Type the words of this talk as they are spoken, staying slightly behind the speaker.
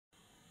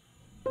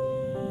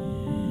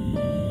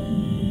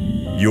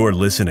You're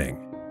listening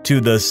to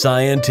the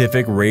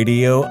Scientific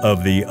Radio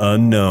of the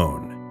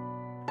Unknown,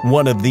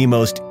 one of the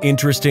most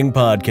interesting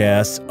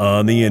podcasts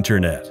on the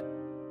internet.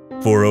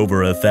 For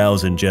over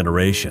 1,000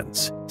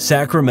 generations,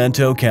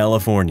 Sacramento,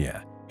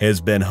 California has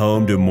been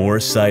home to more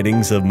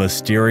sightings of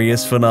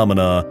mysterious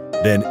phenomena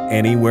than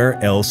anywhere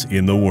else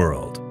in the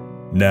world.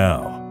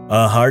 Now,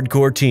 a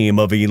hardcore team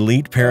of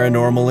elite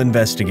paranormal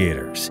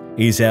investigators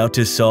is out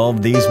to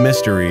solve these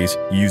mysteries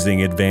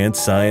using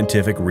advanced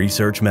scientific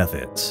research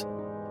methods.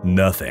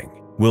 Nothing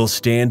will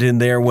stand in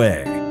their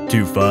way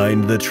to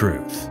find the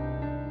truth.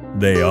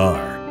 They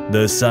are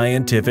the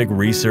scientific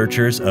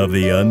researchers of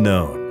the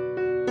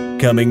unknown,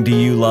 coming to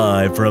you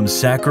live from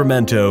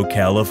Sacramento,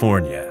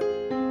 California.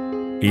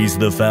 He's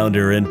the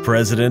founder and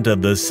president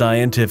of the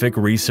Scientific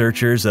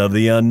Researchers of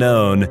the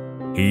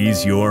Unknown.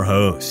 He's your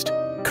host,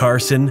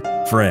 Carson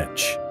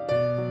French.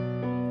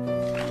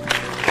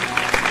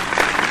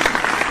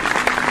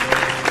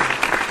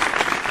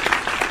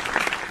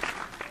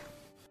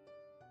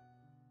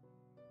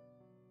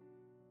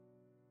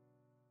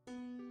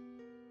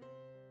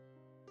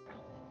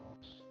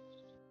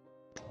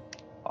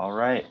 All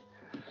right.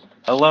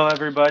 Hello,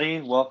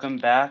 everybody. Welcome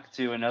back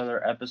to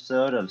another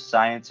episode of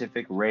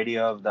Scientific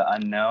Radio of the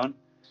Unknown.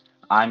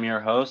 I'm your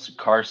host,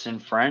 Carson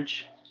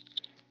French,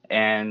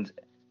 and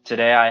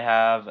today I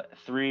have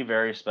three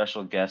very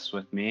special guests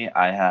with me.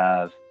 I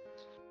have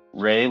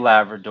Ray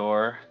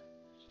Lavrador,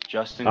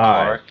 Justin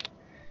Clark,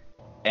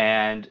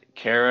 and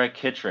Kara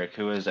Kittrick,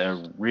 who is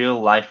a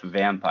real-life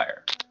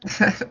vampire.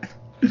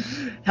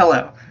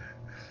 Hello.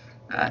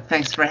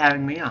 Thanks for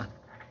having me on.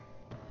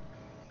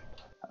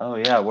 Oh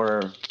yeah,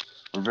 we're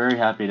very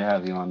happy to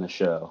have you on the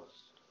show.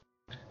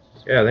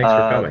 Yeah, thanks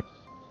for coming.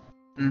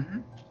 Mm-hmm.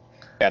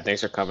 Yeah,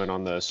 thanks for coming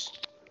on this.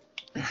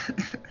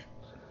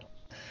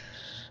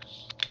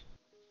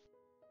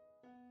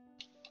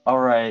 All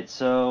right,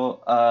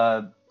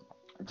 so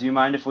do you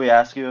mind if we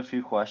ask you a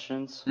few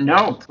questions?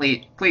 No,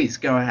 please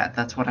go ahead.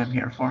 That's what I'm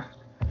here for.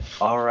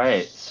 All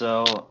right,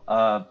 so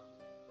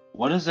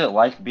what is it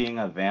like being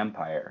a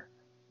vampire?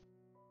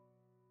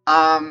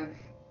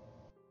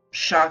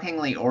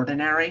 Shockingly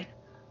ordinary,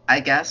 I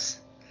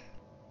guess.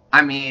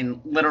 I mean,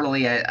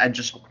 literally, I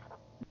just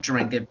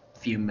drink a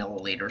few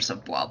milliliters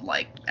of blood,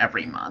 like,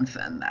 every month,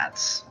 and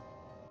that's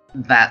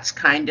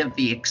kind of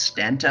the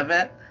extent of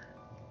it.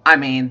 I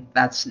mean,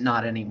 that's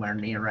not anywhere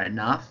near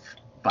enough,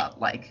 but,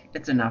 like,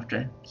 it's enough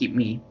to keep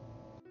me,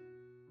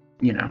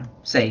 you know,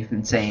 safe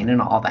and sane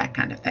and all that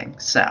kind of thing.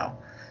 So,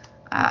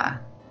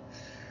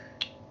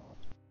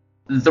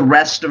 the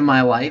rest of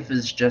my life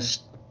is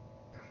just,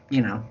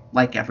 you know,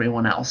 like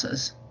everyone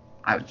else's,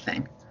 I would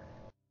think.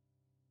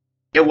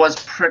 It was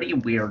pretty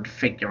weird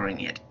figuring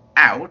it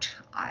out,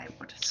 I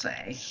would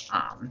say.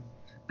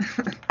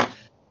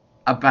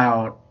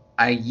 About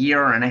a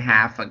year and a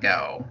half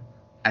ago,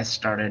 I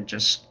started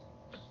just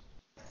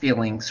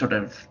feeling sort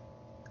of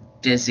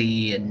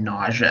dizzy and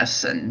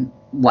nauseous and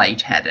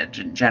lightheaded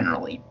and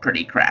generally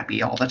pretty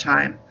crappy all the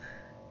time.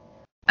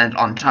 And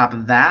on top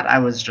of that, I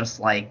was just,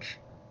 like,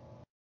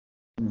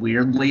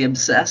 weirdly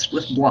obsessed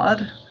with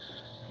blood.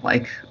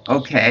 Like,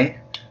 okay,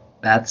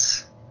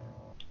 that's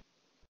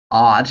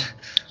odd.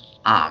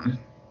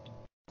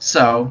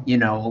 So, you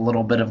know, a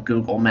little bit of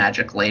Google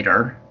magic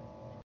later,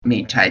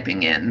 me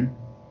typing in,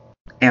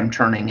 am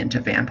turning into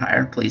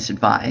vampire, please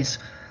advise.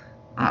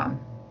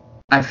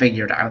 I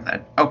figured out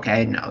that,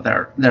 okay, no,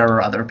 there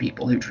are other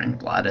people who drink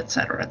blood,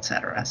 etc.,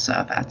 etc.,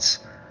 so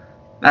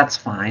that's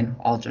fine.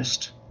 I'll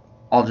just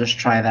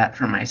try that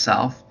for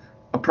myself.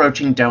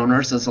 Approaching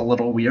donors is a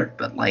little weird,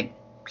 but, like,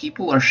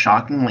 people are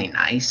shockingly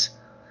nice.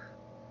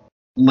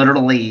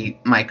 Literally,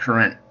 my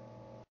current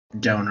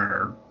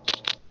donor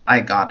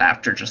I got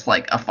after just,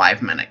 like, a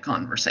 5-minute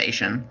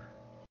conversation.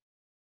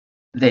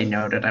 They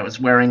noted I was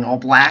wearing all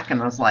black,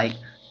 and I was like,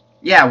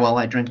 yeah, well,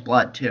 I drink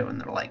blood, too.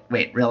 And they're like,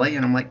 wait, really?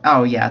 And I'm like,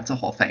 oh, yeah, it's a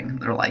whole thing.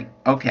 And they're like,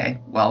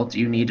 okay, well, do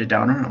you need a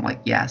donor? And I'm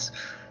like, yes.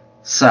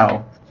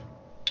 So,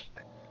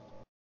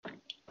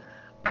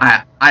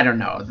 I don't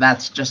know.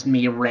 That's just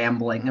me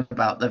rambling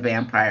about the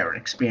vampire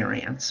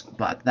experience,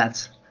 but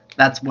that's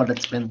what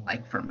it's been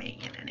like for me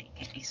in any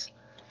case.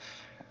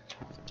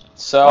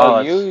 So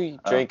you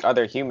drink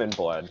other human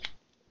blood?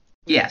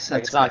 Yes,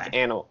 that's it's not like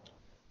animal.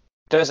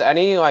 Do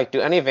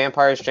any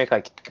vampires drink,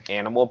 like,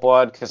 animal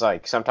blood? Because,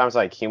 like, sometimes,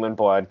 like, human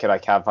blood could,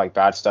 like, have, like,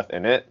 bad stuff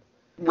in it.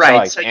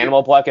 Right. So, like,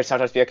 animal blood could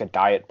sometimes be like a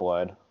diet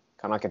blood,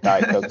 kind of like a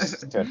diet Coke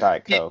to a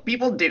diet Coke.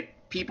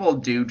 People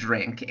do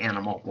drink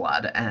animal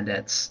blood, and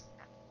it's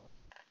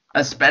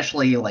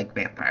especially, like,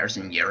 vampires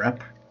in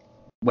Europe,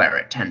 where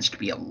it tends to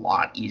be a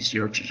lot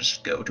easier to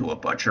just go to a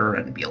butcher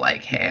and be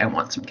like, hey, I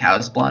want some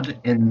cow's blood.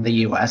 In the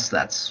US,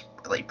 that's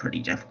really pretty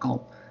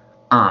difficult.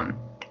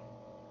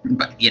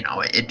 But, you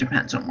know, it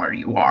depends on where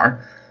you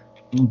are.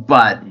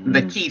 But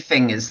the key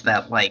thing is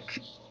that,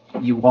 like,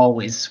 you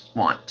always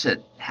want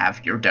to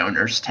have your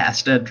donors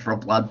tested for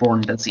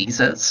bloodborne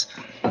diseases,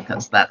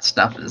 because that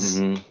stuff is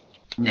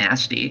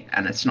nasty,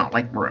 and it's not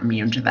like we're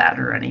immune to that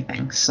or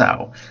anything.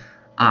 So,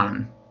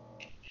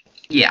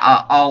 yeah,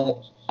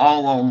 I'll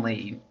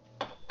only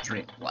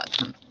drink blood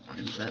from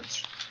someone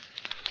that's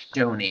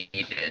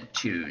donated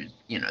to,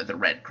 the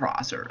Red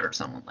Cross or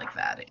someone like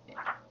that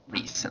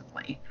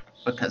recently,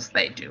 because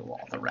they do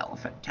all the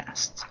relevant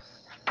tests.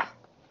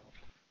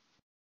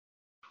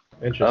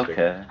 Interesting.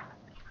 Okay.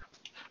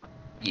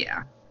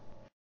 Yeah.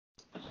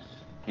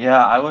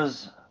 Yeah, I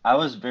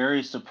was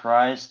very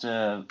surprised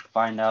to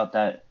find out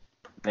that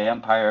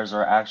vampires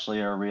are actually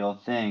a real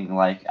thing.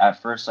 Like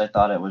at first I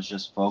thought it was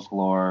just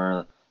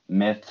folklore,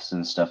 myths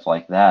and stuff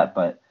like that,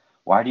 but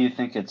why do you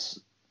think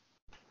it's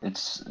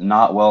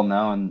not well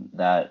known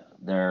that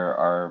there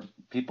are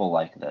people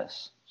like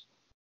this?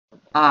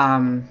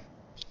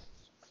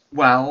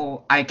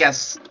 Well, I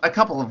guess a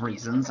couple of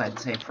reasons. I'd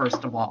say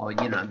first of all,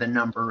 the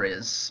number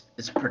is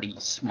pretty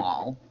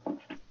small.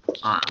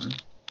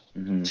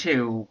 Hmm.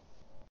 Two,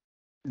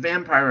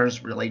 vampire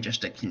is really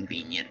just a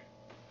convenient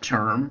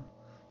term.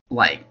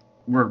 Like,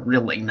 we're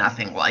really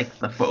nothing like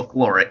the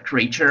folkloric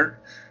creature.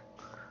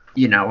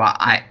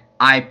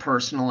 I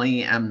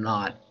personally am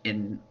not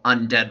an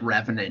undead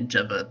revenant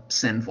of a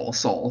sinful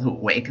soul who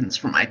awakens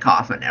from my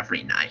coffin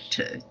every night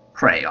to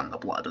prey on the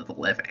blood of the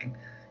living.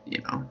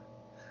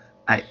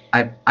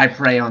 I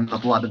prey on the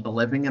blood of the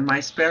living in my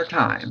spare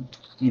time,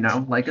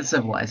 like a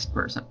civilized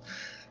person.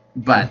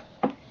 But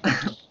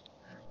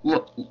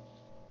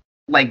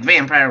like,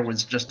 vampire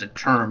was just a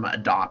term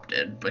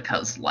adopted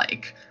because,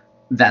 like,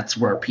 that's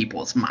where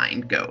people's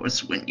mind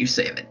goes when you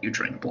say that you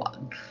drink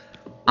blood.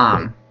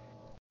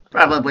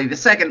 Probably the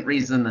second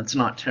reason that's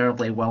not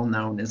terribly well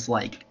known is,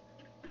 like,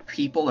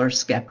 people are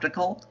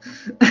skeptical.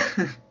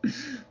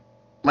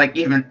 Like,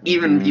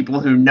 even people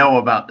who know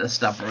about this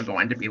stuff are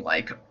going to be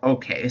like,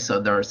 okay, so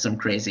there are some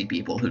crazy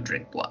people who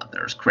drink blood.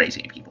 There's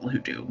crazy people who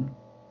do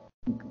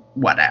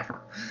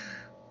whatever.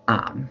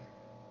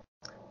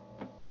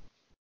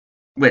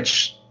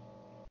 Which,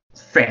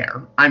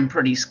 fair. I'm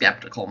pretty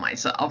skeptical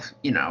myself.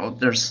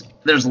 There's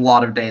a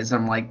lot of days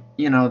I'm like,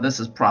 this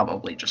is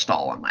probably just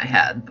all in my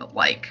head, but,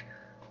 like,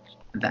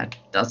 that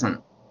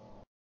doesn't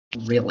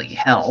really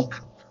help.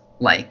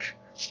 Like,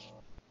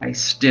 I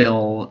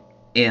still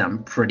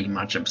am pretty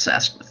much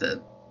obsessed with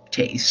the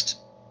taste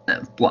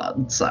of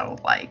blood, so,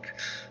 like,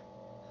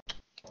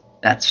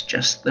 that's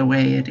just the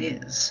way it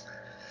is.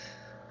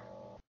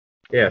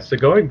 Yeah, so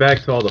going back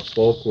to all the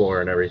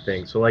folklore and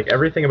everything, so like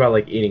everything about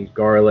like eating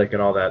garlic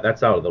and all that,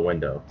 that's out of the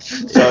window.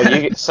 So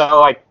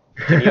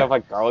can you have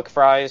like garlic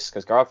fries?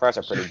 Because garlic fries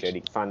are pretty good.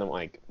 You can find them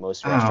like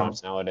most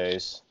restaurants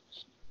nowadays.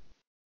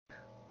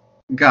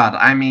 God,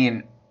 I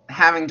mean,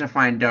 having to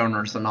find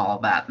donors and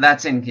all of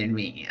that's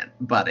inconvenient.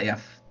 But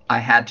if I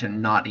had to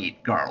not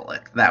eat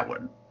garlic,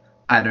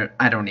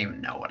 I don't even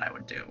know what I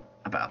would do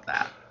about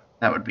that.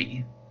 That would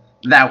be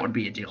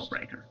a deal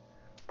breaker.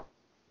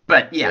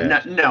 But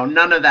yeah, no,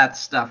 none of that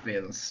stuff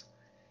is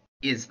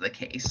the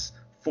case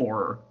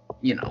for,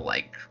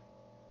 like,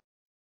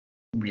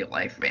 real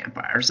life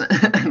vampires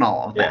and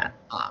all of that.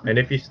 And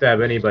if you stab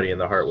anybody in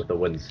the heart with a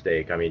wooden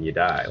stake, I mean, you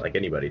die. Like,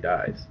 anybody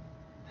dies.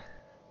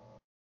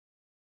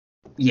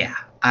 Yeah,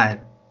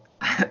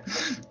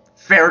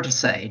 fair to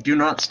say, do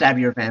not stab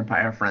your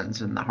vampire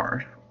friends in the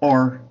heart,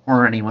 or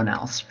anyone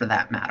else for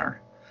that matter.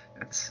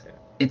 It's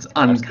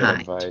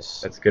unkind.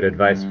 That's good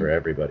advice for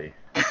everybody.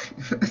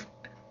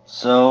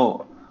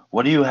 So,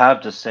 what do you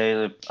have to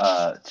say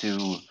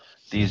to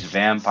these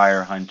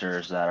vampire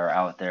hunters that are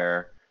out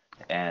there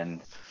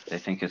and they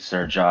think it's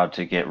their job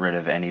to get rid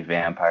of any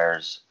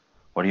vampires?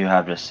 What do you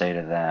have to say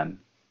to them?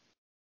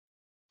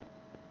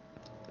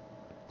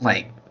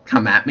 Like,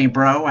 come at me,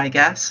 bro, I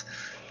guess?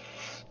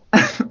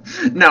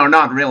 No,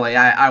 not really.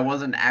 I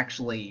wasn't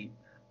actually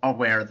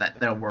aware that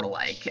there were,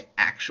 like,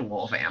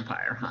 actual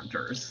vampire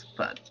hunters,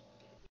 but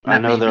I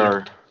know there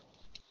are.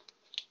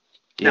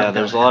 Yeah, No,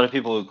 there's a lot of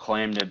people who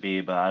claim to be,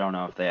 but I don't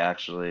know if they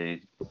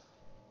actually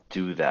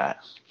do that.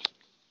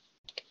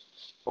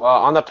 Well,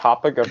 on the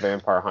topic of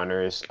vampire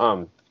hunters,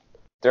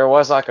 there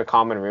was like a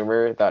common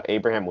rumor that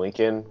Abraham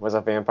Lincoln was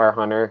a vampire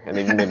hunter, and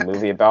they even made a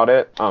movie about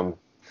it.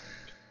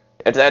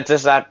 It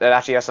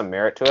actually has some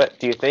merit to it.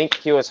 Do you think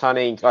he was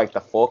hunting like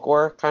the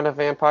folklore kind of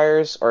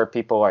vampires, or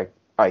people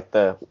like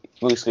the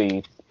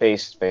loosely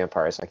based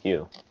vampires like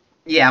you?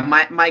 Yeah,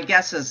 my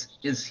guess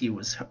is he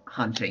was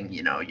hunting,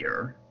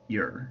 your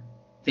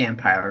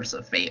vampires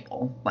of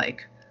fable.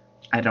 Like,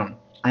 I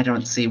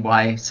don't see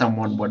why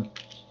someone would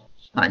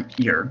hunt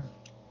your,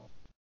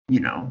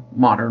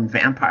 modern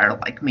vampire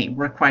like me.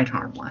 We're quite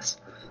harmless.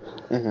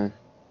 Mm-hmm.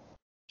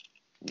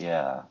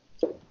 Yeah.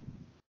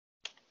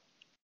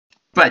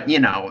 But,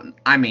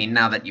 I mean,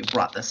 now that you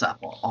brought this up,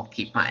 I'll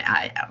keep my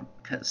eye out,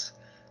 because,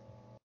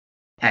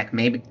 heck,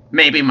 maybe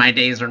my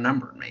days are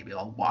numbered. Maybe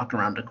I'll walk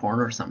around a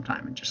corner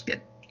sometime and just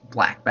get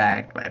black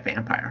bagged by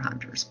vampire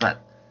hunters.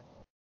 But,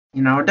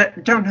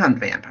 don't hunt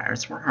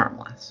vampires. We're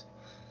harmless.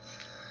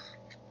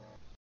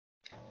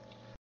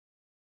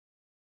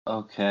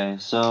 Okay,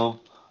 so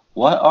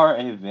what are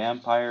a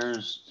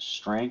vampire's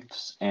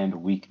strengths and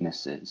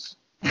weaknesses?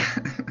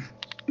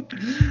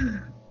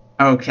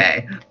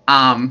 Okay.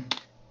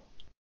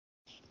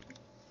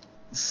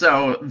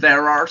 So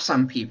there are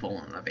some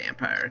people in the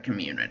vampire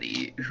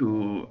community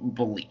who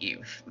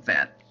believe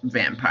that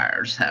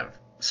vampires have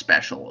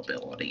special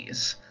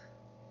abilities.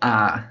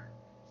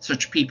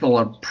 Such people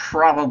are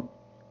probably,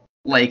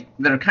 like,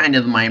 they're kind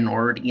of the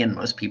minority, and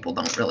most people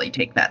don't really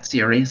take that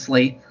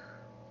seriously.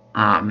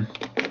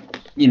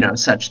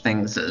 Such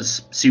things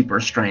as super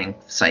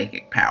strength,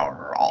 psychic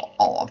power,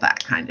 all of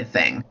that kind of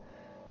thing.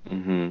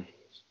 Mm-hmm.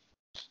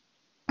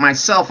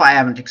 Myself, I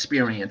haven't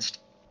experienced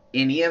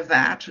any of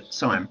that,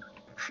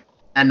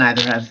 and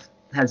neither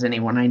has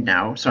anyone I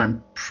know, so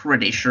I'm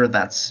pretty sure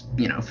that's,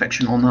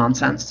 fictional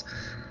nonsense.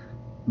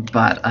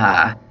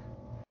 But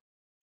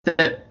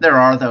there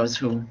are those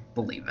who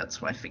believe it,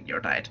 so I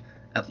figured I'd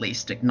at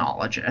least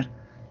acknowledge it.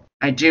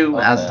 I do,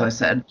 Okay. as I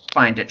said,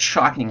 find it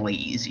shockingly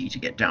easy to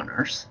get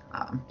donors,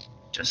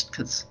 just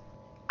because,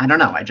 I don't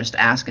know, I just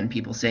ask and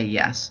people say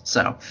yes,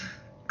 so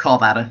call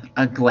that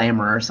a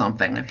glamour or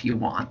something if you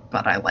want,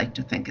 but I like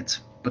to think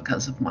it's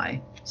because of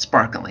my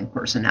sparkling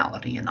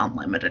personality and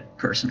unlimited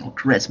personal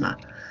charisma.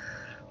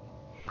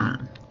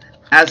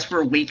 As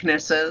for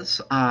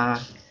weaknesses,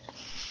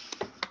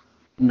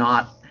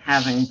 not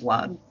having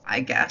blood,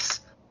 I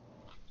guess.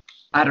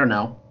 I don't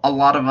know. A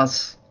lot of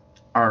us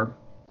are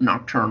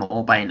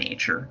nocturnal by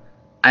nature.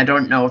 I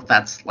don't know if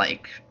that's,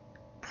 like,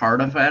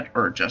 part of it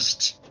or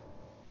just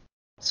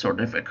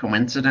sort of a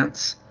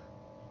coincidence,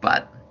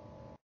 but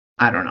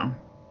I don't know.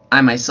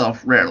 I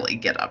myself rarely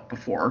get up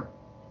before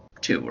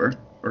 2 or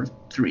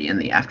 3 in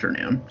the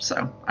afternoon,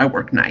 so I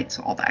work nights,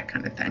 all that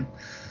kind of thing.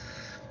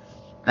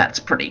 That's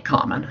pretty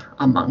common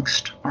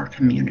amongst our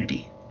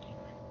community.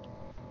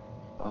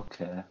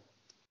 Okay.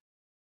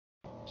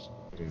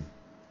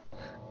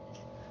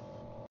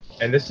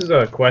 And this is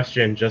a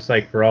question just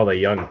like for all the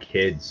young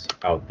kids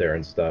out there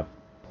and stuff.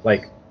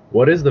 Like,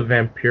 what is the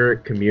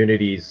vampiric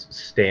community's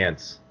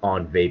stance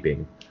on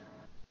vaping?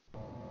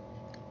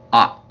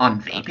 On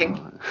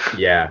vaping?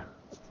 Yeah.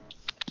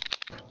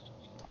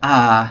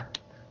 That's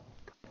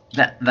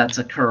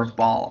a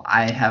curveball.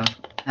 I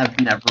have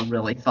never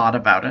really thought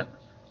about it.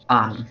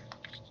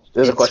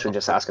 There's a question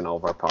just asking all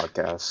of our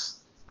podcasts.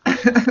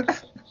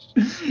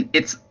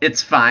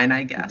 It's fine,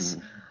 I guess.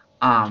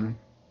 Mm-hmm.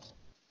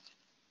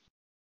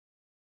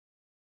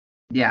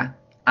 Yeah,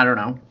 I don't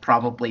know.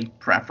 Probably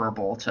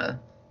preferable to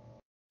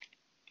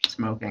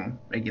smoking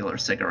regular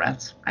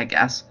cigarettes, I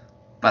guess.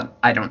 But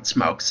I don't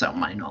smoke, so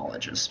my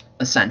knowledge is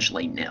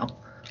essentially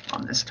nil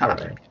on this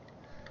topic.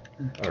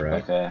 All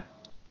right. Okay.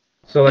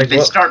 So, like, if they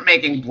start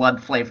making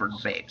blood-flavored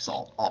vapes,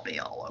 I'll be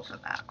all over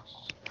that.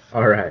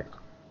 All right.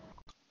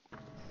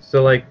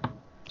 So, like,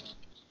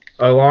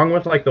 along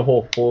with, like, the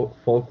whole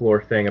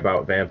folklore thing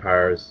about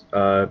vampires,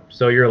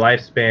 so your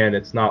lifespan,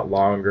 it's not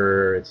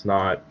longer, it's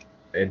not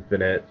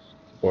infinite,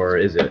 or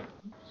is it?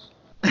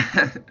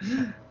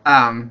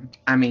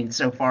 I mean,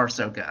 so far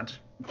so good,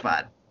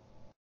 but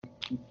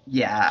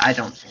yeah, I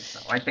don't think so.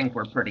 I think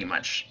we're pretty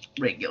much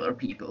regular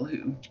people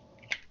who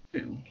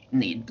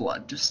need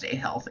blood to stay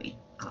healthy.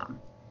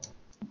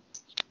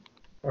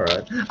 All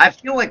right. I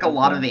feel like a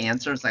lot of the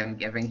answers I'm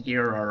giving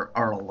here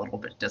are a little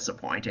bit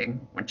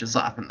disappointing, which is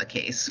often the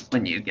case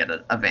when you get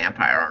a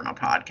vampire on a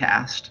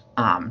podcast.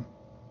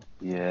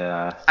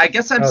 Yeah. I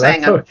guess I'm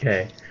saying that's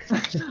okay.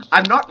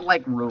 I'm not,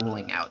 like,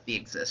 ruling out the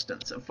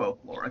existence of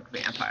folkloric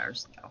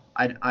vampires, though.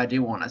 I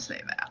do want to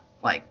say that.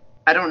 Like,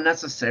 I don't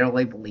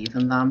necessarily believe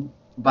in them,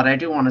 but I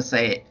do want to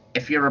say,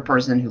 if you're a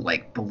person who,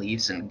 like,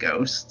 believes in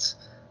ghosts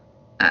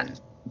and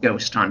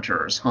ghost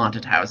hunters,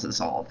 haunted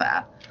houses, all of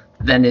that,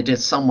 then it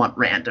is somewhat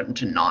random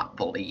to not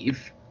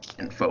believe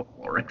in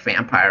folkloric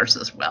vampires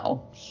as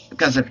well.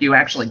 Because if you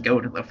actually go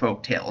to the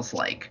folktales,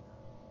 like,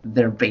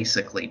 they're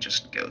basically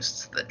just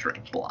ghosts that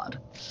drink blood.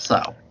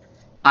 So,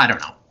 I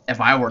don't know. If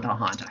I were to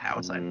haunt a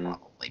house, I'd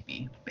probably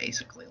be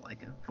basically like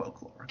a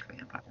folkloric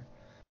vampire.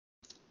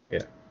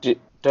 Yeah.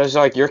 Does,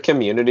 like, your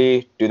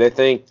community, do they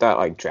think that,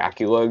 like,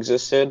 Dracula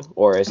existed?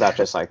 Or is that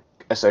just, like,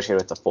 associated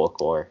with the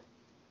folklore?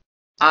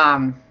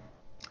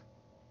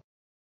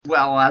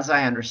 Well, as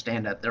I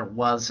understand it, there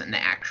was an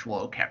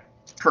actual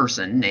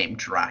person named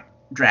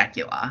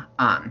Dracula.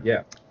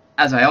 Yeah.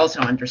 As I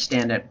also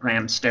understand it,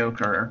 Bram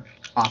Stoker,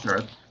 author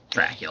of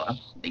Dracula,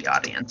 the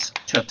audience,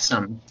 took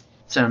some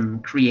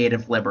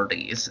creative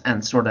liberties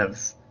and sort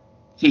of,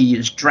 he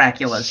used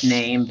Dracula's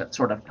name but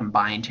sort of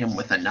combined him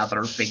with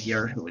another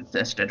figure who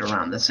existed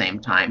around the same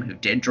time who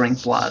did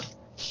drink blood.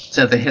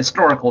 So the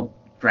historical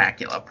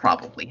Dracula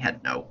probably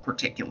had no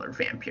particular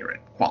vampiric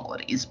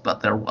qualities,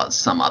 but there was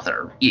some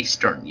other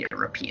Eastern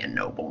European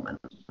nobleman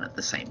at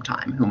the same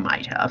time who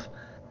might have.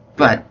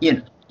 But,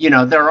 you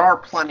know, there are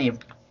plenty of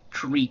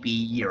creepy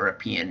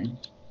European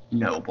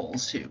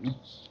nobles who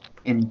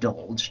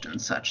indulged in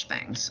such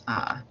things.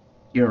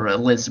 Your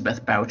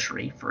Elizabeth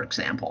Bouchery, for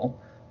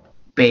example,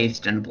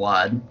 bathed in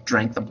blood,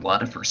 drank the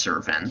blood of her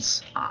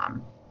servants.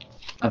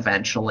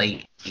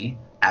 Eventually,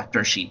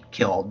 after she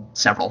killed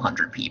several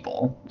hundred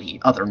people, the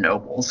other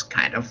nobles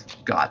kind of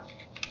got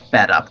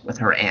fed up with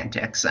her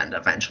antics and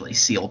eventually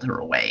sealed her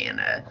away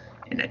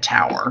in a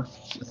tower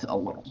with a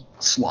little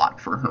slot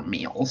for her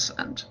meals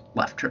and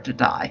left her to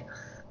die.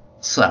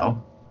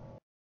 So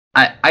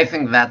I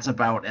think that's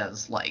about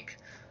as like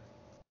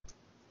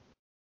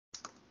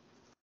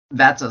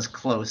that's as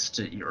close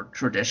to your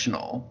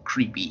traditional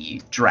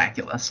creepy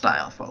Dracula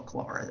style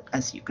folklore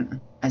as you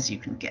can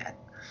get.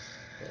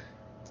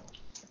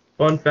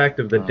 Fun fact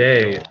of the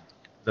day: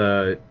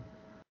 the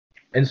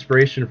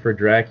inspiration for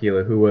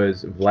Dracula, who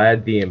was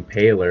Vlad the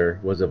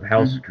Impaler, was of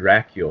House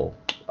Dracul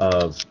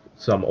of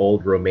some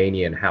old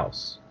Romanian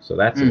house. So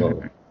that's a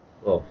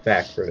little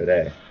fact for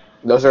today.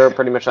 Those are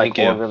pretty much like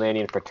Thank you. old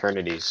Romanian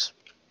fraternities.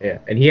 Yeah,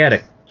 and he had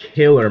a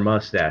killer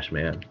mustache,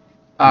 man.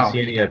 Oh, You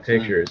see any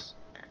pictures,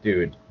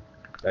 dude?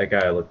 That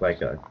guy looked like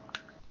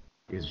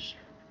he's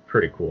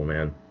pretty cool,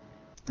 man.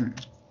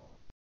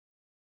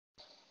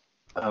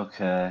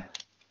 Okay.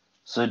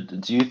 So,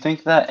 do you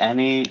think that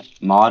any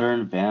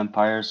modern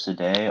vampires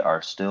today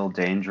are still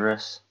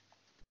dangerous?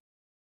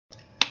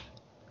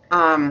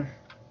 In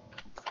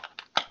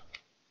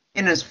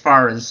as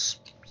far as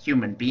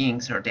human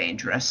beings are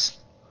dangerous,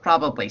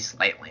 probably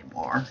slightly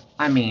more.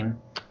 I mean,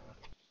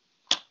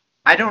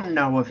 I don't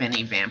know of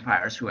any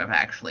vampires who have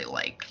actually,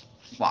 like,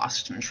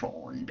 lost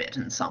control and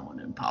bitten someone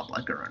in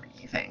public or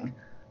anything,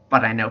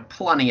 but I know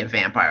plenty of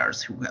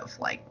vampires who have,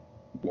 like,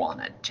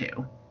 wanted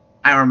to.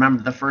 I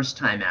remember the first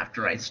time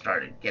after I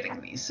started getting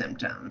these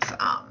symptoms,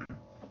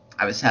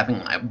 I was having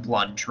my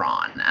blood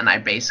drawn, and I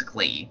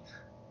basically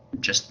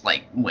just,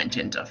 like, went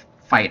into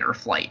fight or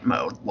flight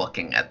mode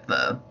looking at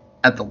the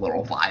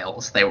little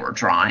vials they were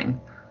drawing,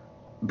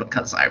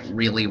 because I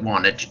really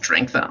wanted to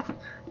drink them.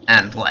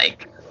 And,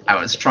 like, I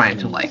was trying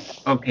to, like,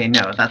 okay,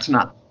 no, that's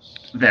not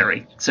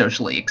very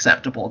socially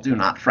acceptable. Do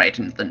not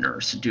frighten the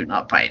nurse. Do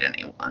not bite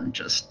anyone.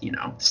 Just,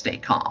 stay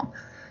calm.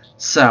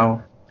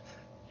 So,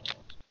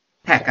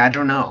 heck, I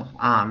don't know.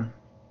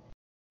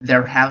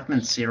 There have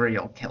been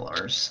serial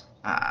killers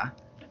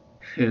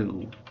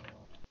who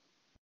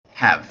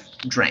have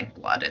drank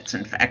blood. It's,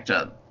 in fact,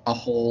 a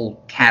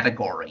whole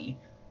category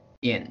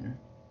in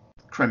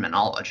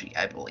criminology,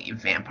 I believe,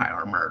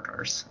 vampire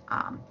murders.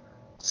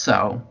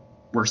 So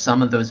were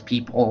some of those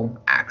people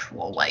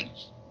actual, like,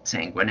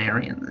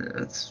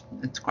 sanguinarians?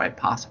 It's quite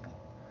possible.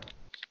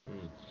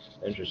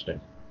 Interesting.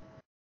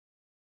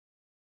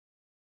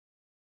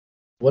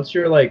 What's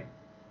your, like,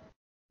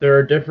 there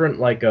are different,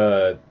 like,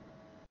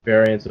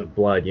 variants of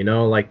blood,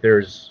 like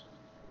there's,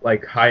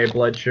 like, high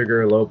blood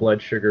sugar, low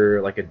blood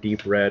sugar, like a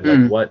deep red.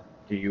 Like, what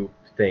do you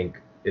think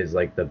is,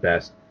 like, the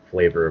best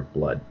flavor of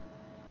blood?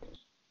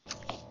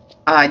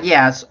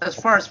 Yeah, as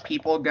far as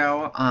people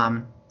go,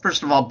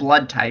 first of all,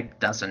 blood type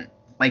doesn't,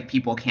 like,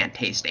 people can't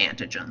taste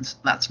antigens.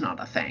 That's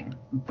not a thing.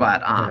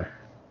 But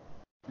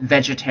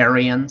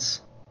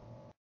vegetarians,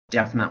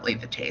 definitely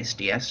the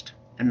tastiest,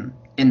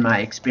 in my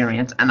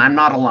experience. And I'm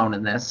not alone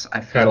in this.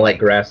 I feel kind of like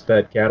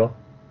grass-fed cattle?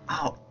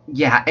 Oh,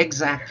 yeah,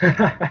 exactly.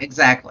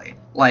 Exactly.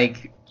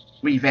 Like,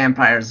 we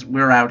vampires,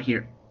 we're out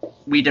here.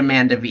 We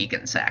demand a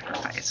vegan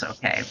sacrifice,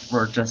 okay?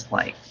 We're just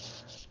like,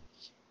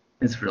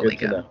 it's really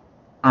good.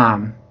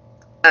 And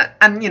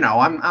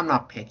I'm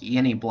not picky.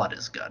 Any blood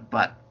is good,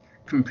 but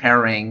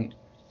comparing,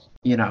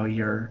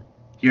 your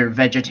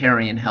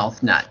vegetarian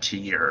health nut to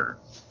your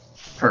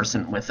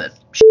person with a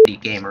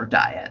shitty gamer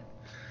diet,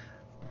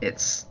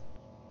 it's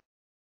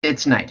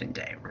night and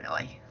day,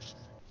 really.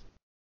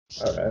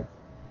 All right.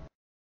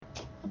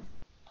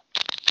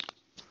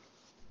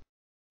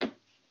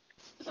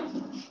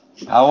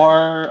 How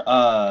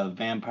are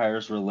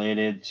vampires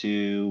related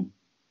to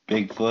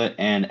Bigfoot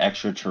and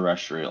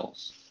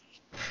extraterrestrials?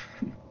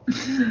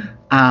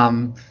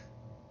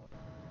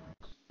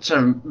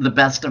 To the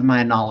best of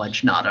my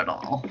knowledge, not at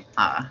all.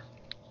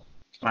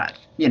 But,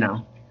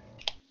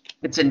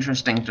 it's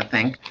interesting to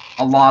think.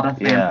 A lot of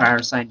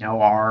vampires I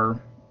know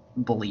are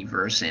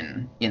believers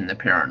in the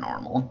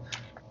paranormal.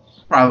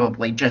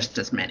 Probably just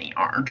as many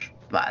aren't,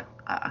 but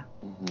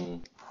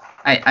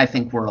I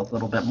think we're a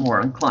little bit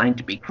more inclined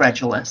to be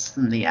credulous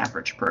than the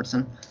average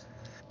person.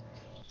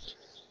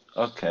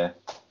 Okay.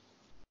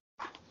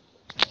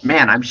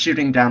 Man, I'm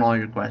shooting down all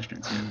your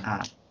questions.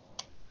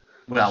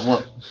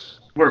 Well,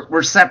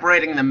 we're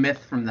separating the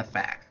myth from the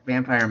fact.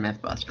 Vampire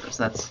Mythbusters.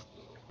 That's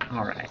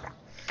all right.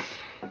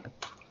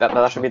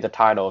 That should be the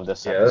title of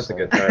this episode. Yeah, that's a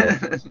good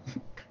title.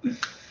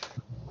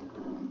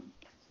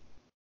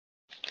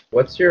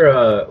 What's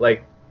your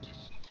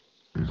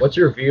what's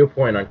your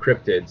viewpoint on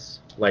cryptids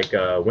like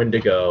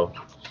Wendigo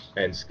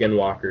and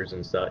skinwalkers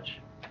and such?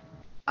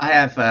 I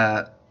have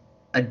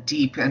a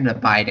deep and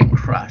abiding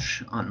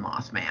crush on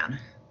Mothman.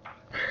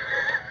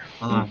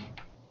 I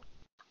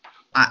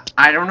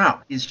don't know.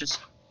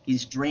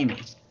 He's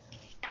dreamy.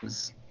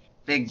 His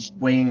big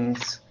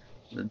wings,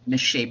 the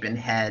misshapen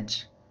head,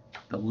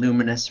 the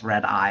luminous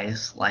red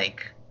eyes,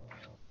 like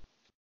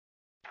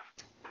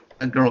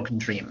a girl can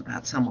dream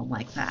about someone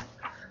like that.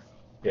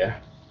 Yeah.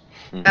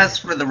 As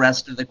for the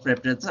rest of the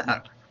cryptids,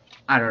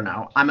 I don't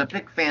know. I'm a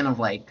big fan of,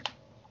 like,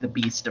 the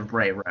Beast of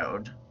Bray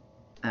Road,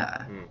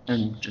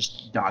 and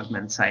just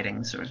dogman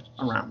sightings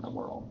around the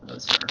world.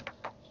 Those are,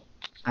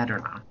 I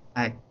don't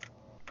know.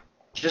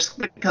 Just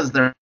because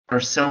there are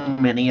so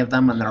many of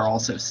them and they're all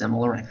so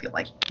similar, I feel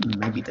like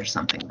maybe there's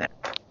something there.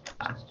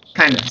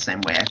 kind of the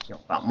same way I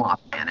feel about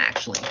Mothman,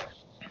 actually.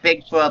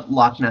 Bigfoot,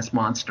 Loch Ness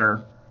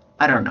Monster,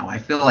 I don't know. I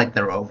feel like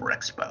they're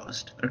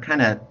overexposed. They're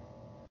kind of...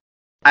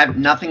 I have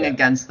nothing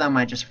against them.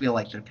 I just feel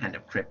like they're kind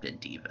of cryptid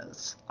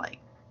divas. Like,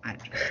 I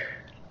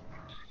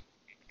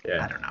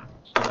don't know.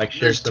 Like,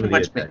 share There's some too of the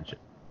much attention.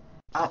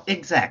 Oh,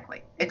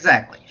 exactly.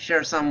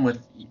 Share some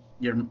with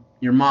your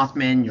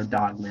Mothman, your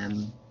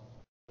Dogman,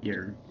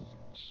 your...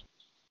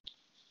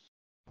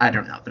 I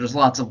don't know. There's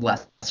lots of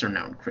lesser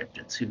known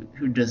cryptids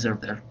who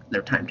deserve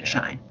their time to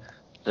shine.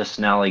 The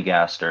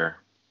Snallygaster.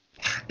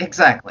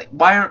 Exactly.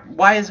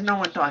 Why is no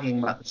one talking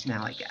about the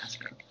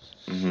Snallygaster?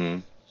 Mm-hmm.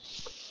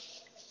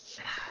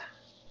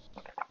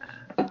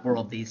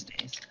 World these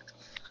days.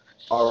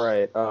 All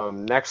right.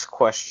 Next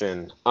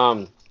question.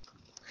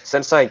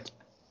 Since like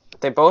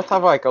they both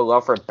have like a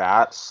love for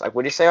bats, like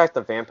would you say like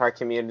the vampire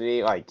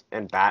community like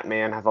and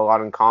Batman have a lot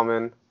in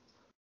common?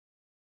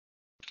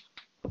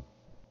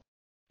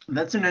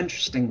 That's an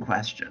interesting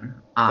question.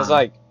 Because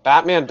like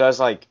Batman does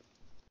like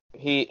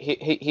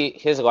he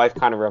his life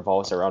kind of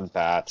revolves around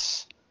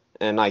bats,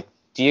 and like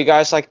do you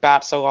guys like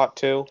bats a lot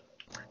too?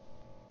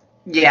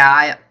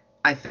 Yeah,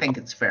 I think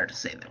it's fair to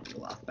say that we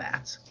love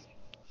bats.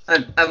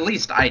 At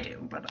least I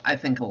do, but I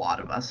think a lot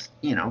of us,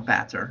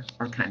 bats are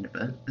kind of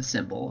a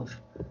symbol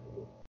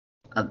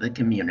of the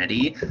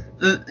community.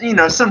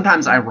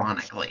 Sometimes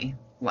ironically,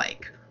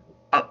 like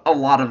a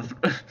lot of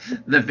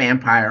the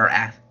vampire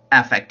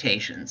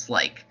affectations,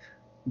 like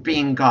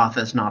being goth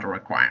is not a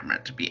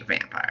requirement to be a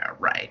vampire,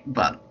 right?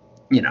 But,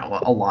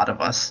 a lot of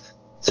us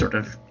sort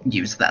of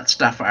use that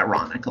stuff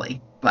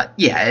ironically. But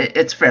yeah,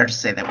 it's fair to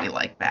say that we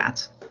like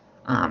bats.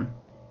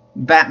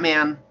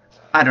 Batman,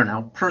 I don't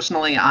know.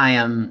 Personally, I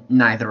am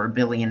neither a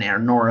billionaire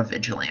nor a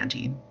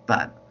vigilante,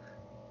 but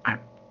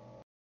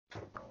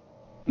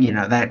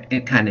that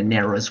it kind of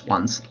narrows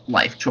one's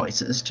life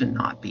choices to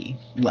not be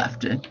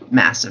left a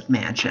massive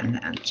mansion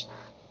and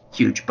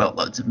huge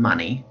boatloads of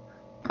money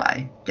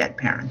by dead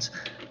parents.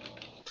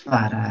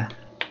 But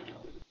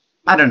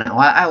I don't know.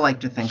 I like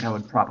to think I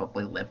would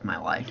probably live my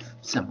life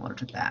similar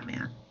to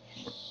Batman,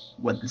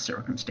 would the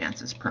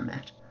circumstances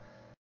permit.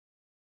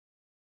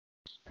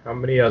 How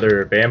many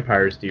other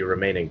vampires do you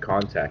remain in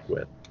contact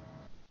with?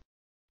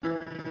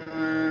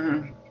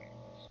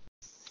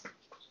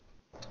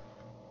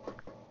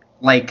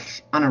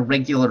 Like, on a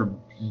regular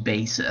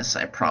basis,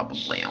 I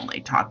probably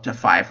only talk to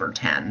 5 or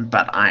 10,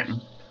 but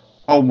I'm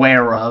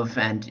aware of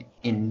and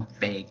in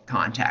vague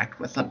contact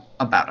with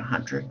about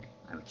 100,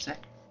 I would say.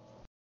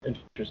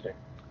 Interesting.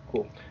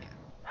 Cool.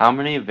 How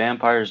many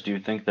vampires do you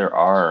think there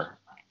are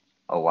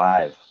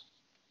alive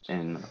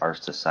in our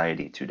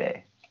society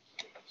today?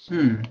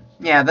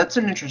 Yeah, that's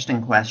an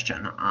interesting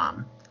question.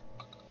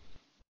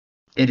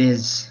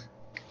 It's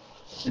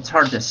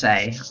hard to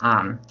say.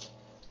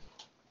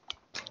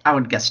 I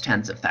would guess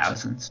tens of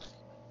thousands.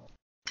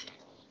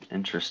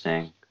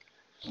 Interesting.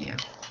 Yeah.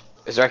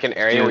 Is there like an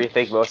area where you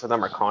think most of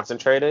them are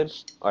concentrated?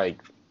 Like,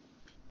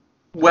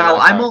 Well,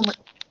 like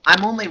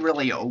I'm only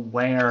really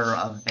aware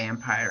of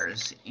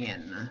vampires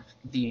in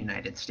the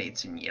United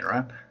States and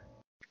Europe,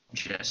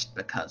 just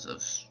because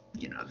of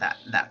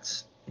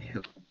that's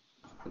who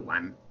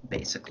I'm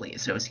basically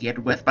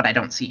associated with. But I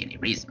don't see any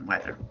reason why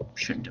there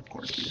shouldn't, of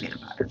course, be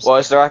vampires. Well,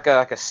 is there like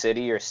a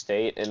city or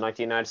state in like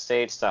the United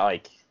States that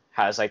like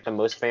has like the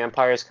most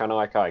vampires, kind of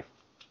like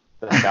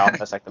the South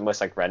has like the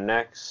most like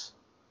rednecks?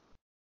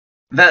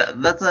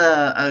 That's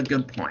a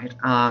good point.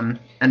 And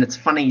it's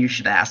funny you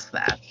should ask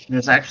that.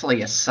 There's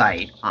actually a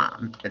site,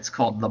 it's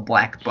called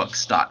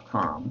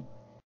theblackbooks.com,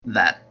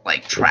 that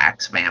like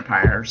tracks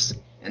vampires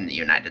in the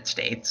United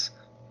States.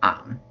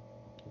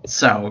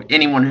 So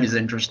anyone who's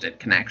interested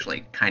can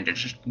actually kind of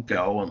just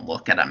go and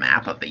look at a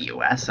map of the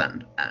US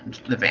and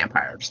the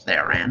vampires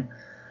therein.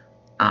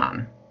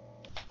 I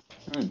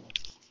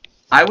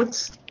would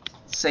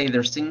say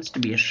there seems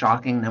to be a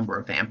shocking number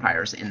of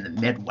vampires in the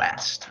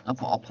Midwest,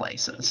 of all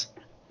places,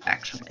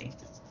 actually.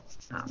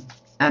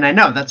 And I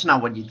know that's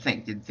not what you'd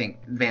think. You'd think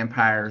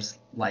vampires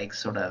like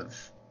sort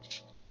of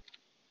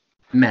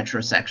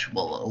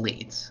metrosexual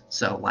elites.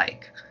 So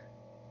like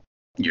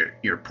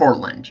your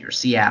Portland, your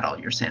Seattle,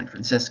 your San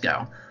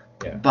Francisco.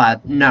 Yeah.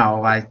 But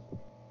no,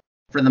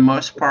 for the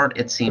most part,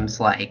 it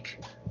seems like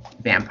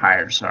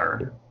vampires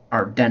are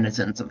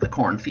denizens of the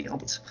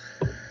cornfields.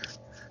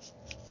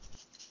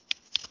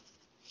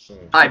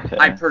 Okay.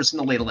 I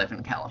personally live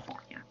in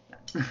California.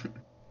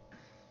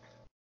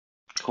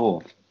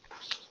 Cool.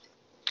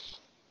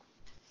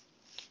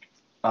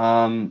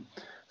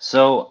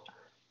 So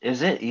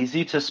is it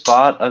easy to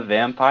spot a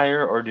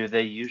vampire, or do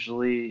they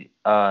usually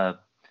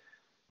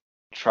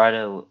try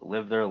to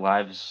live their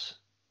lives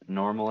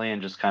normally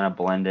and just kind of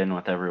blend in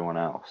with everyone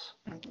else?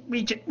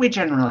 We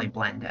generally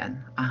blend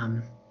in.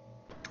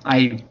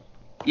 I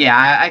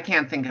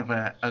can't think of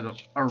a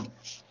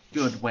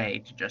good way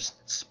to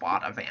just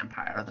spot a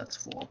vampire that's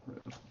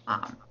foolproof.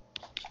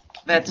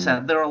 That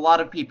said, there are a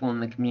lot of people in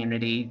the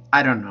community,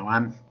 I don't know,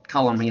 I'm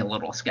calling me a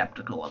little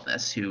skeptical of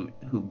this, who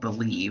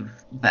believe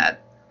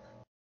that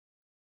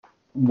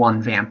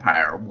one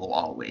vampire will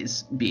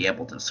always be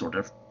able to sort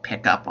of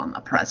pick up on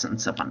the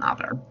presence of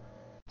another.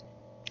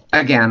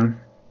 Again,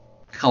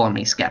 color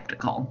me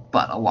skeptical,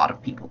 but a lot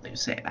of people do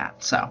say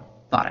that, so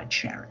thought I'd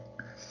share it.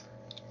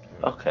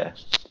 Okay.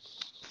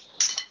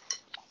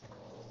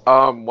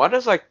 What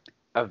is like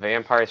a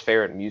vampire's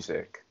favorite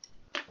music?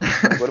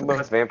 What do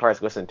most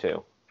vampires listen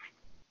to?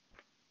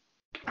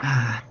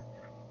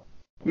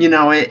 You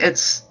know,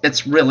 it's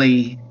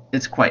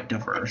quite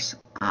diverse.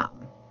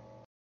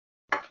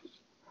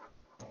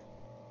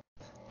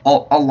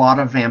 A lot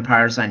of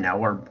vampires I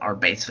know are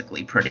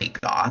basically pretty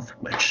goth,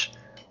 which,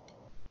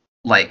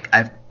 like,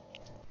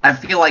 I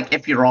feel like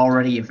if you're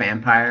already a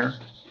vampire,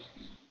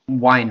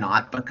 why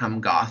not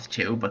become goth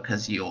too?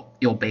 Because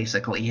you'll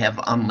basically have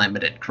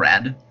unlimited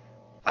cred.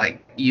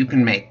 Like, you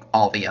can make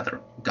all the other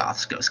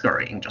goths go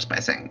scurrying just by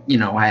saying, you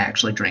know, I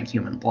actually drink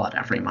human blood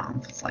every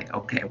month. It's like,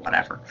 okay,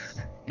 whatever.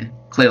 Yeah,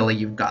 clearly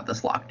you've got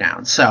this locked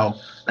down. So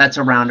that's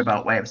a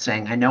roundabout way of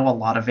saying I know a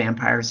lot of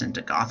vampires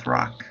into goth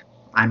rock.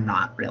 I'm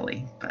not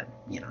really, but,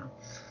 you know.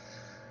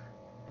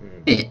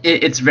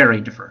 It's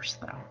very diverse,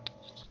 though.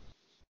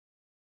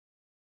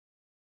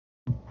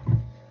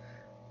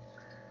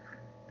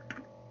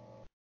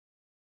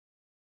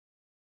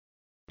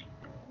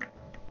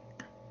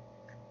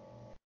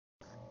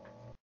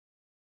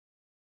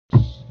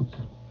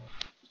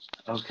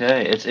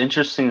 Okay, it's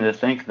interesting to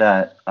think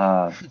that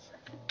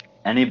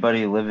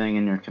anybody living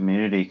in your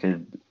community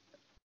could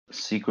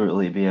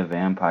secretly be a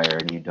vampire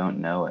and you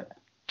don't know it.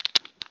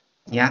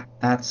 Yeah,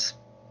 that's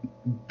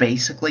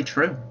basically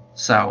true.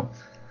 So,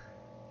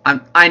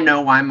 I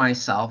know I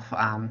myself,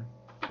 a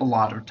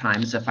lot of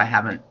times if I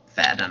haven't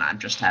fed and I'm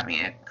just having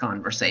a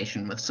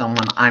conversation with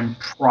someone, I'm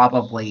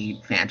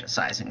probably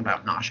fantasizing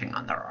about noshing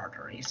on their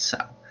arteries. So,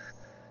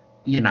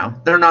 you know,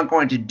 they're not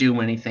going to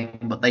do anything,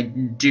 but they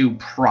do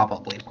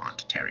probably want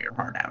to tear your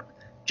heart out.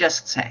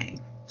 Just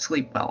saying.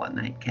 Sleep well at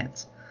night,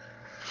 kids.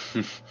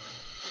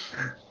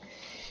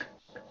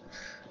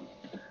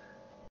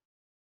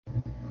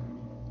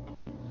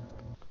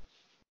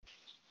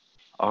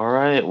 All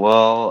right.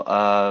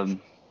 Well,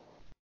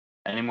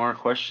 any more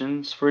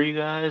questions for you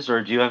guys,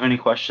 or do you have any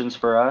questions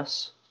for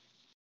us?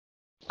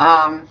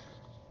 Not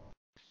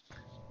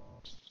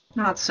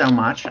so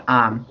much.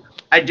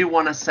 I do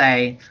want to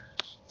say,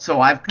 so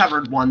I've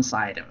covered one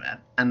side of it,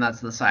 and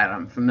that's the side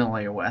I'm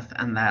familiar with,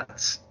 and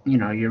that's, you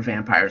know, your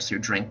vampires who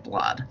drink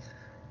blood.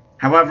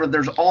 However,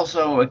 there's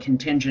also a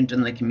contingent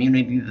in the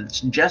community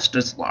that's just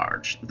as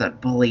large that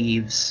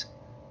believes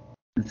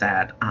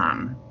that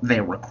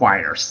they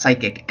require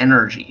psychic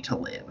energy to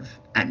live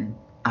and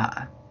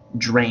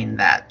drain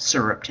that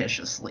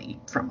surreptitiously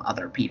from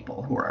other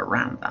people who are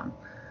around them.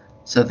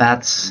 So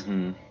that's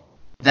an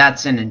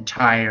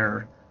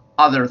entire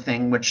other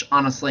thing, which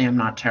honestly I'm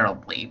not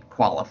terribly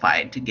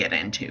qualified to get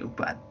into,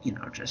 but, you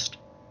know, just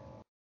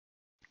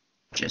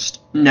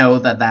know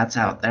that that's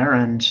out there,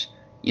 and,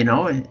 you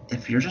know,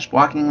 if you're just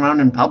walking around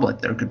in public,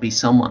 there could be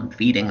someone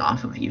feeding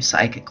off of you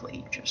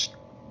psychically just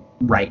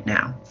right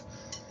now.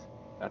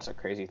 That's a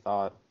crazy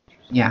thought.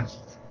 Yeah.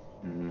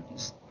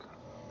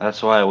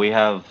 That's why we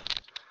have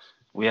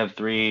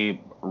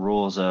 3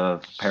 rules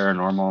of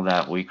paranormal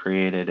that we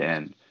created,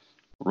 and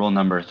rule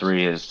number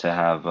 3 is to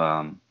have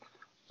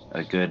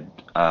a good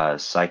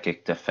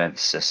psychic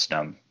defense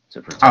system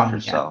to protect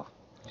yourself.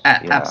 Yeah.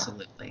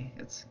 Absolutely,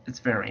 it's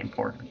very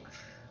important.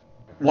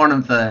 One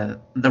of the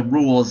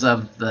rules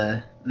of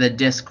the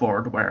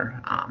Discord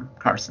where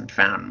Carson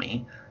found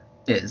me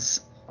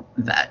is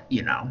that,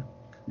 you know,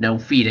 no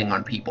feeding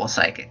on people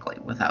psychically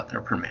without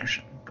their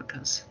permission,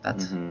 because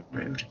that's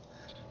rude.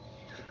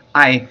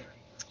 I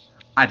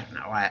don't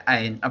know.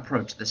 I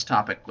approach this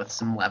topic with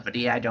some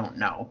levity. I don't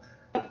know.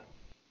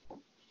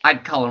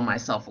 I'd color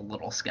myself a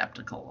little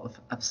skeptical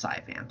of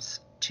Psy-Vamps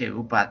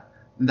too, but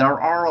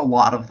there are a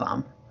lot of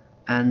them,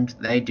 and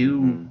they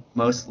do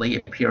mostly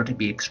appear to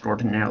be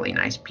extraordinarily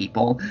nice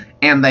people,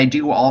 and they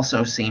do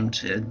also seem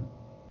to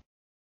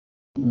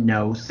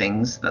know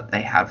things that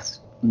they have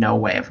no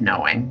way of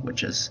knowing,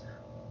 which is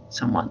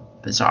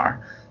somewhat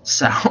bizarre.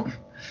 So,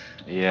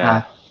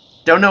 yeah.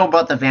 Don't know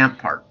about the vamp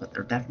part, but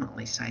they're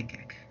definitely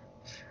psychic.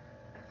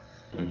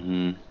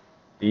 Do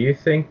you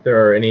think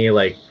there are any,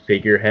 like,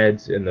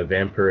 figureheads in the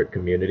vampiric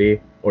community?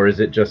 Or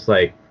is it just,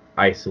 like,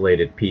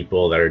 isolated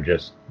people that are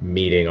just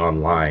meeting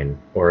online?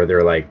 Or are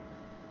there, like,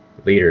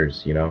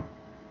 leaders, you know?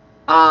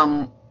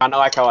 Kind of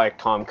like how, like,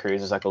 Tom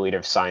Cruise is, like, a leader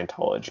of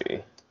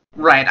Scientology.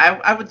 Right.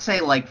 I would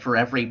say, like, for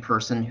every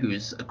person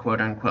who's a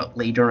quote-unquote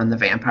leader in the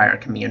vampire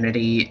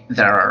community,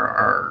 there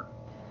are,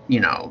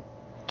 you know,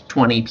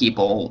 20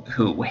 people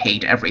who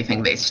hate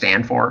everything they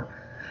stand for.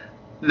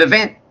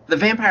 The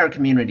vampire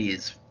community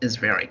is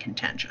very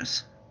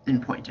contentious,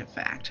 in point of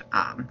fact.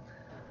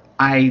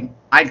 I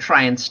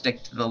try and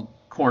stick to the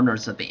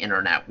corners of the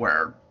internet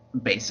where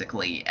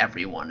basically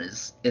everyone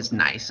is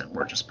nice and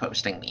we're just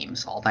posting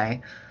memes all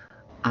day.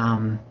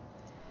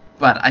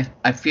 But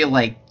I feel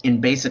like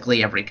in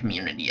basically every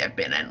community I've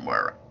been in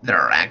where there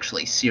are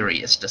actually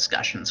serious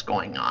discussions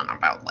going on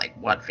about, like,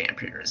 what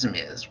vampirism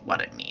is,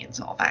 what it means,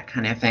 all that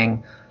kind of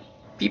thing,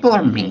 People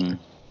are mean.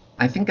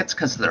 I think it's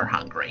because they're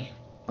hungry,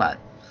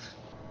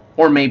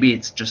 or maybe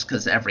it's just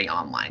because every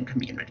online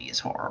community is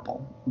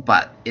horrible.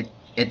 But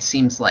it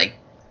seems like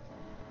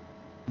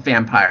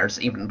vampires,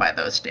 even by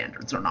those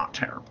standards, are not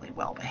terribly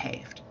well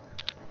behaved.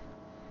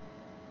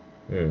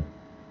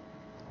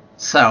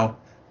 So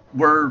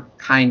we're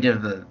kind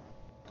of a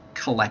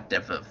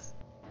collective of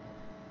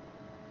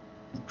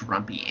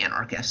grumpy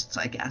anarchists,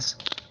 I guess.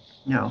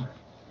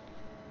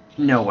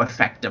 No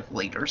effective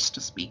leaders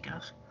to speak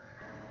of.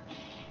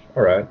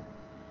 All right.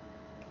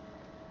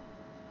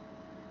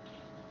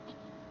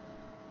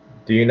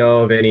 Do you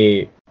know of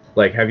any,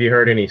 like, have you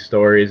heard any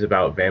stories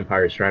about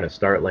vampires trying to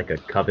start, like, a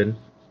coven?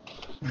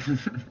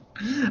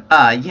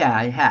 Yeah,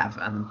 I have.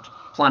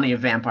 Plenty of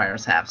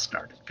vampires have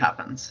started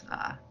covens,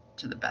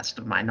 to the best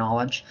of my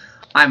knowledge.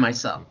 I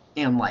myself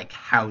am like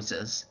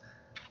houses.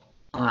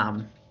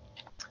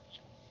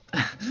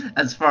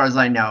 As far as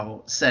I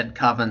know, said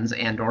covens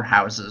and or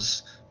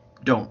houses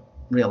don't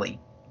really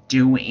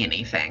do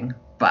anything,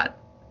 but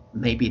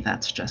maybe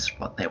that's just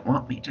what they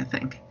want me to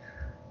think.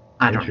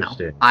 I don't know.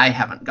 Interesting. I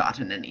haven't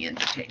gotten any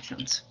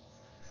invitations.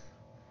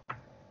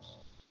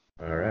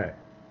 All right.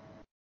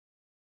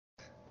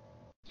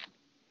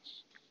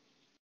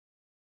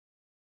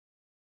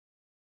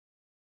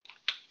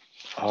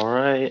 All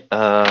right.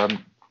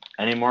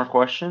 Any more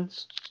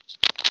questions?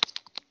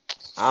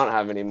 I don't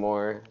have any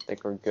more. I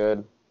think we're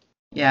good.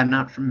 Yeah,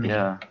 not from me.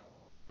 Yeah.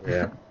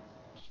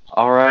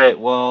 All right.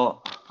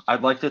 Well,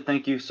 I'd like to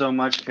thank you so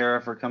much,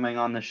 Kara, for coming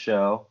on the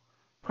show.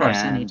 Of course,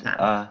 and,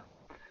 anytime.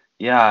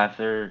 Yeah,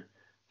 if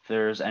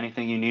there's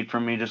anything you need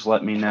from me, just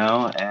let me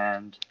know.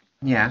 And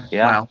yeah.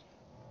 Well,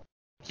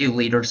 a few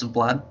liters of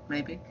blood,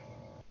 maybe.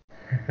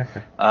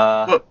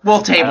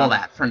 We'll table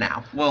that for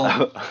now.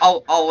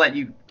 I'll let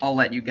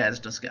you guys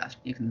discuss.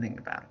 You can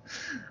think about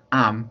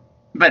it.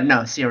 But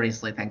no,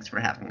 seriously, thanks for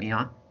having me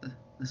on.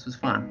 This was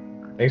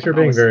fun. Thanks for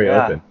being very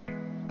open.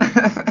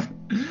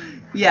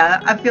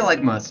 Yeah, I feel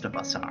like most of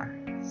us are.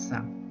 So.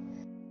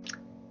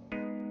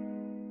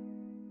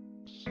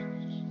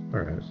 All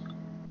right.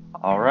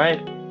 All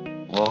right.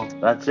 Well,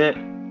 that's it.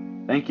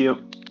 Thank you.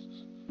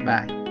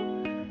 Bye.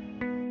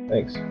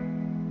 Thanks.